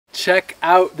check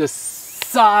out the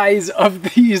size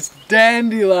of these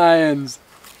dandelions.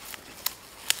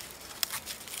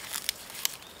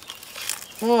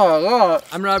 Oh,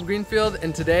 I'm Rob Greenfield,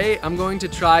 and today I'm going to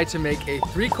try to make a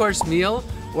 3-course meal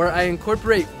where I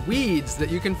incorporate weeds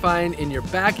that you can find in your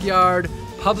backyard,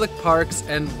 public parks,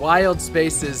 and wild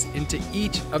spaces into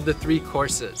each of the 3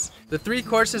 courses. The 3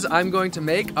 courses I'm going to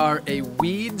make are a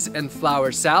weeds and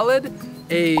flower salad,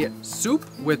 a soup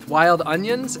with wild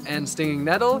onions and stinging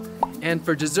nettle, and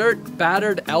for dessert,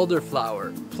 battered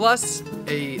elderflower, plus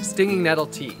a stinging nettle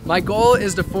tea. My goal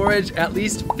is to forage at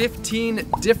least 15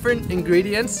 different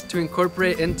ingredients to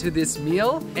incorporate into this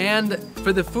meal, and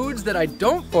for the foods that I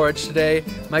don't forage today,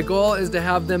 my goal is to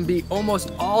have them be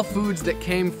almost all foods that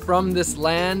came from this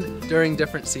land during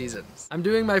different seasons. I'm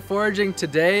doing my foraging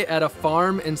today at a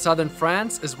farm in southern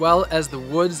France, as well as the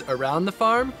woods around the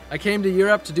farm. I came to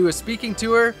Europe to do a speaking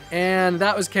tour, and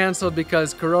that was canceled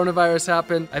because coronavirus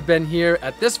happened. I've been here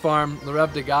at this farm, La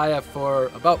Reve de Gaia,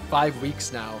 for about 5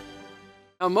 weeks now.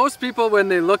 Now, most people, when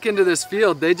they look into this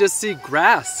field, they just see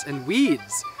grass and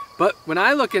weeds. But when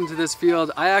I look into this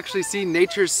field, I actually see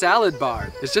nature's salad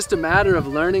bar. It's just a matter of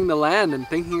learning the land and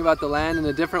thinking about the land in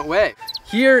a different way.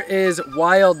 Here is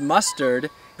wild mustard.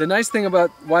 The nice thing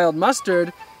about wild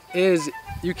mustard is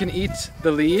you can eat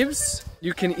the leaves,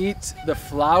 you can eat the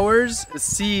flowers, the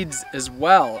seeds as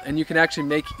well, and you can actually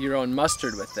make your own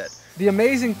mustard with it. The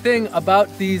amazing thing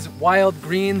about these wild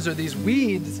greens or these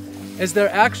weeds is they're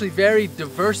actually very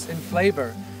diverse in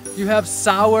flavor. You have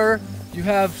sour, you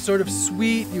have sort of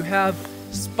sweet, you have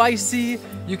spicy.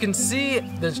 You can see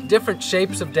the different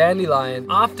shapes of dandelion.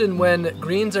 Often when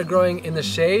greens are growing in the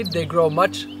shade, they grow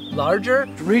much larger,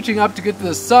 reaching up to get to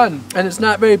the sun, and it's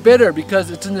not very bitter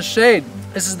because it's in the shade.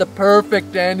 This is the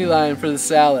perfect dandelion for the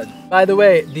salad. By the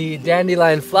way, the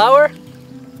dandelion flower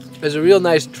is a real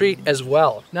nice treat as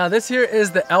well. Now this here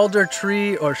is the elder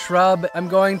tree or shrub I'm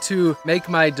going to make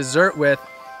my dessert with.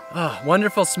 Oh,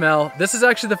 wonderful smell. This is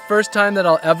actually the first time that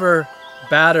I'll ever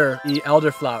batter the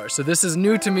elderflower. So this is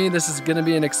new to me. This is gonna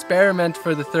be an experiment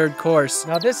for the 3rd course.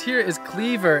 Now this here is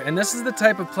cleaver, and this is the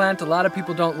type of plant a lot of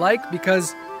people don't like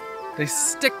because they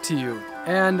stick to you.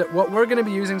 And what we're gonna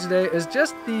be using today is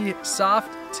just the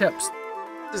soft tips.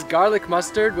 This is garlic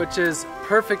mustard, which is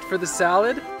perfect for the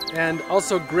salad and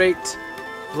also great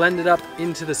blended up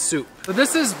into the soup. So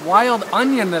this is wild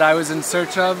onion that I was in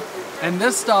search of, and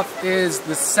this stuff is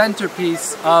the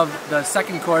centerpiece of the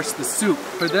 2nd course, the soup.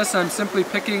 For this, I'm simply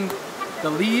picking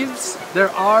the leaves. There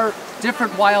are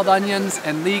different wild onions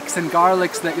and leeks and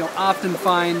garlics that you'll often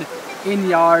find in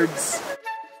yards.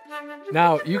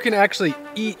 Now, you can actually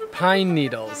eat pine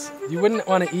needles. You wouldn't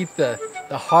want to eat the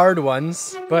hard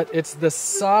ones, but it's the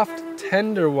soft,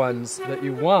 tender ones that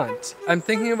you want. I'm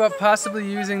thinking about possibly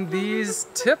using these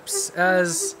tips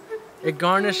as a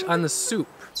garnish on the soup.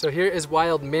 So here is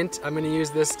wild mint. I'm going to use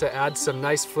this to add some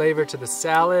nice flavor to the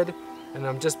salad, and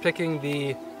I'm just picking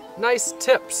the nice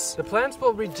tips. The plants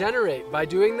will regenerate. By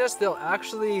doing this, they'll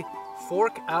actually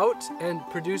fork out and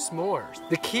produce more.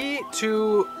 The key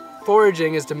to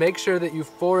foraging is to make sure that you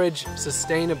forage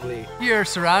sustainably. Here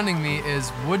surrounding me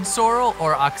is wood sorrel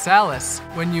or oxalis.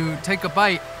 When you take a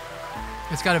bite,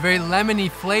 it's got a very lemony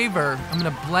flavor. I'm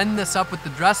gonna blend this up with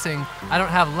the dressing. I don't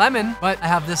have lemon, but I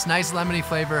have this nice lemony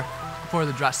flavor for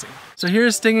the dressing. So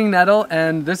here's stinging nettle,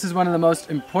 and this is one of the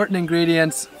most important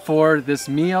ingredients for this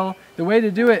meal. The way to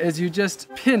do it is you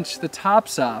just pinch the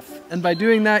tops off, and by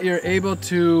doing that you're able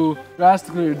to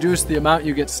drastically reduce the amount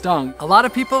you get stung. A lot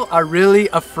of people are really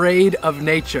afraid of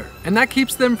nature, and that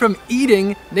keeps them from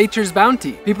eating nature's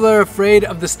bounty. People are afraid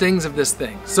of the stings of this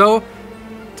thing. So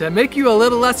to make you a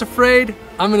little less afraid,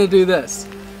 I'm gonna do this.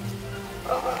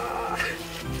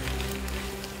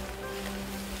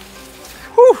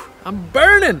 Whew, I'm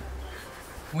burning!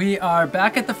 We are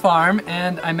back at the farm,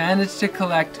 and I managed to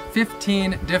collect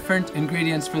 15 different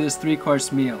ingredients for this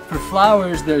 3-course meal. For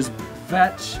flowers, there's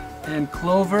vetch and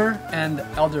clover and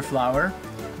elderflower.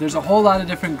 There's a whole lot of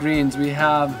different greens. We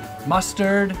have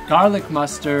mustard, garlic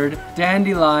mustard,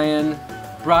 dandelion,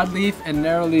 broadleaf and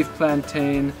narrowleaf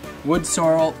plantain, wood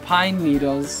sorrel, pine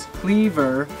needles,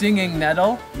 cleaver, stinging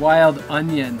nettle, wild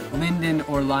onion, linden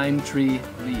or lime tree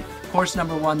leaf. Course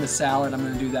number 1, the salad, I'm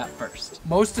gonna do that first.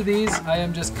 Most of these I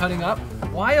am just cutting up.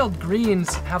 Wild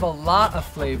greens have a lot of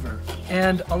flavor,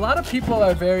 and a lot of people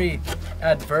are very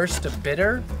adverse to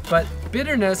bitter, but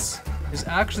bitterness is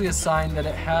actually a sign that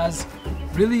it has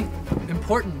really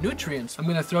important nutrients. I'm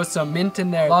gonna throw some mint in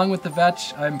there. Along with the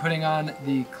vetch, I'm putting on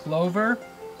the clover.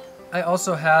 I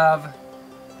also have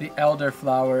the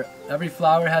elderflower. Every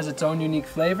flower has its own unique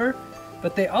flavor,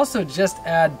 but they also just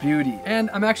add beauty. And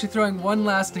I'm actually throwing one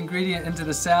last ingredient into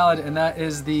the salad, and that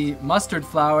is the mustard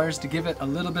flowers to give it a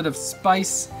little bit of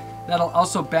spice. That'll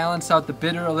also balance out the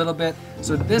bitter a little bit.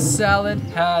 So this salad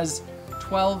has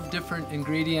 12 different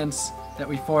ingredients that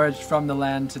we foraged from the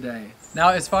land today. Now,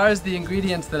 as far as the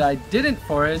ingredients that I didn't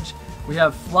forage, we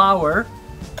have flour,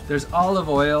 there's olive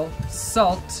oil,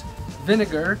 salt,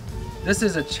 vinegar. This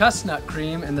is a chestnut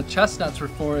cream, and the chestnuts were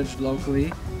foraged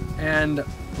locally, and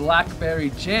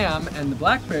blackberry jam, and the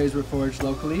blackberries were foraged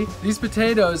locally. These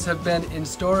potatoes have been in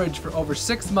storage for over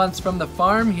 6 months from the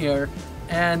farm here,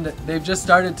 and they've just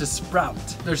started to sprout.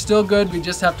 They're still good, we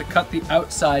just have to cut the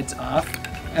outsides off.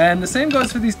 And the same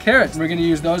goes for these carrots. We're gonna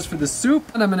use those for the soup,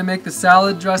 and I'm gonna make the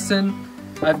salad dressing.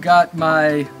 I've got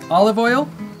my olive oil,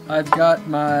 I've got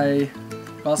my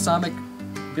balsamic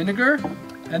vinegar,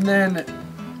 and then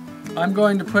I'm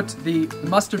going to put the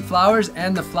mustard flowers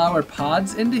and the flower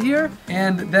pods into here,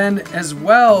 and then as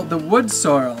well the wood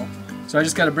sorrel. So I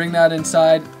just got to bring that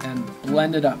inside and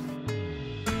blend it up.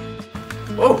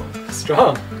 Whoa,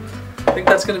 strong. I think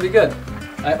that's going to be good.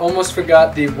 I almost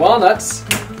forgot the walnuts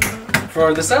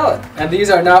for the salad. And these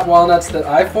are not walnuts that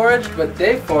I foraged, but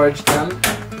they foraged them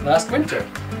last winter.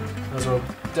 Those will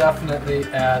definitely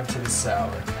add to the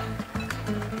salad.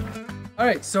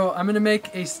 Alright, so I'm gonna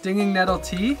make a stinging nettle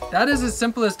tea. That is as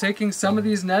simple as taking some of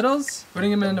these nettles,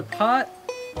 putting them in a pot,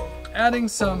 adding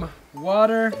some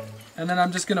water, and then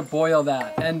I'm just gonna boil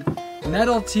that. And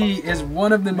nettle tea is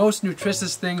one of the most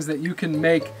nutritious things that you can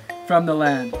make from the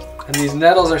land. And these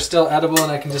nettles are still edible,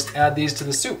 and I can just add these to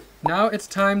the soup. Now it's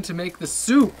time to make the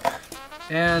soup.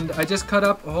 And I just cut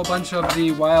up a whole bunch of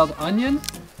the wild onion.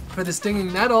 For the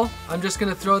stinging nettle, I'm just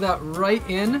gonna throw that right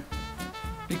in,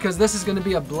 because this is gonna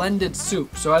be a blended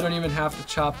soup, so I don't even have to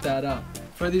chop that up.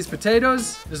 For these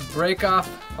potatoes, just break off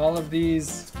all of these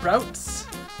sprouts,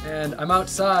 and I'm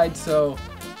outside, so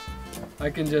I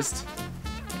can just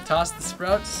toss the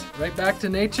sprouts right back to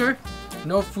nature.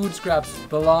 No food scraps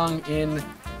belong in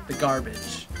the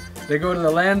garbage. They go to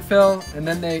the landfill, and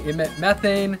then they emit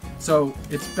methane, so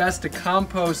it's best to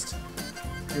compost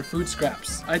your food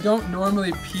scraps. I don't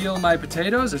normally peel my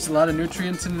potatoes, there's a lot of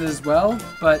nutrients in it as well,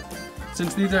 but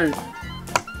since these are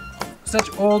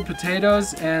such old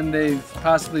potatoes and they've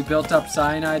possibly built up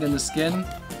cyanide in the skin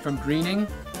from greening,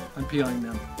 I'm peeling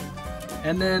them.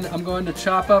 And then I'm going to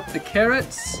chop up the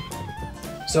carrots.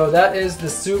 So that is the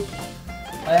soup.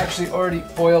 I actually already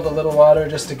boiled a little water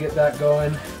just to get that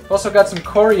going. Also got some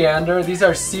coriander. These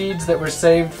are seeds that were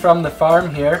saved from the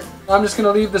farm here. I'm just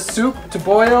gonna leave the soup to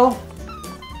boil.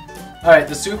 Alright,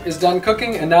 the soup is done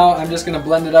cooking, and now I'm just gonna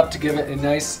blend it up to give it a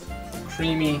nice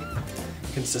creamy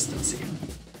consistency.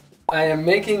 I am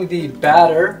making the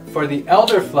batter for the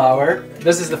elderflower.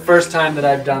 This is the first time that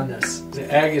I've done this. The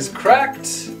egg is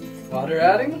cracked, water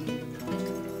adding.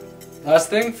 Last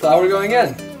thing, flour going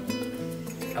in.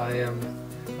 I am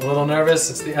a little nervous,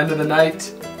 it's the end of the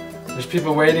night. There's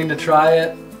people waiting to try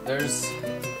it. There's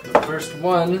the first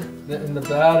one in the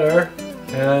batter,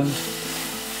 and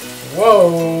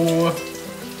whoa!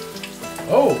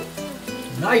 Oh,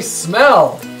 nice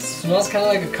smell! Smells kind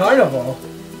of like a carnival.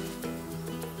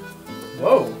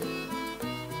 Whoa.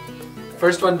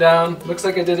 First one down. Looks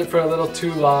like I did it for a little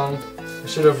too long. I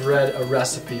should have read a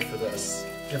recipe for this.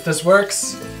 If this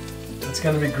works, it's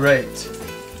gonna be great.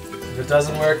 If it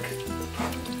doesn't work,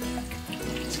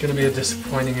 it's gonna be a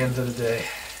disappointing end to the day.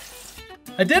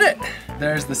 I did it!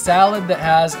 There's the salad that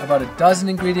has about a dozen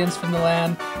ingredients from the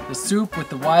land, the soup with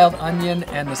the wild onion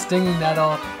and the stinging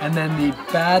nettle, and then the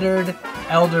battered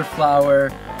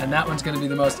elderflower, and that one's gonna be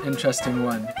the most interesting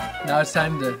one. Now it's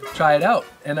time to try it out.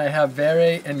 And I have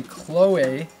Vere and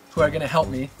Chloe who are gonna help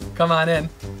me. Come on in.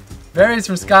 Vere's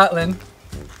from Scotland,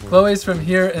 Chloe's from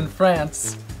here in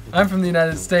France, I'm from the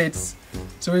United States,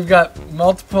 so we've got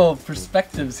multiple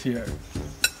perspectives here.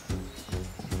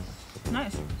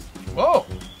 Nice. Whoa!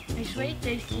 It's really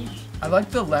tasty. I like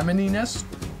the lemoniness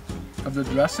of the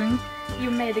dressing. You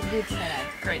made a good salad.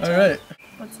 Great job. Alright.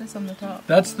 What's this on the top?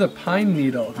 That's the pine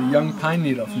needle, the young pine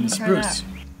needle from the spruce.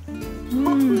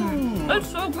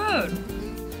 That's so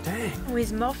good. Dang.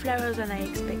 With more flowers than I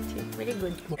expected. Really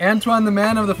good. Antoine, the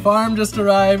man of the farm, just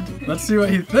arrived. Let's see what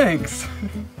he thinks.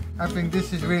 I think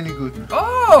this is really good.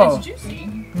 Oh! It's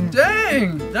juicy.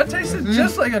 Dang! That tasted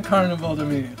just like a carnival to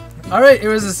me. All right, it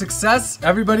was a success.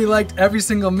 Everybody liked every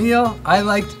single meal. I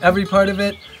liked every part of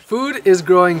it. Food is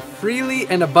growing freely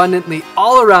and abundantly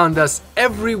all around us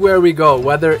everywhere we go,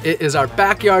 whether it is our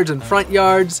backyards and front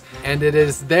yards, and it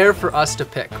is there for us to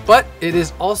pick. But it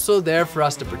is also there for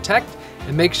us to protect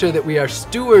and make sure that we are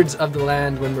stewards of the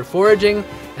land when we're foraging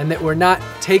and that we're not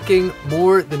taking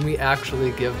more than we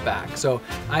actually give back. So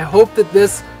I hope that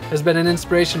this has been an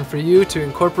inspiration for you to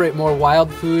incorporate more wild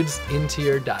foods into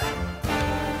your diet.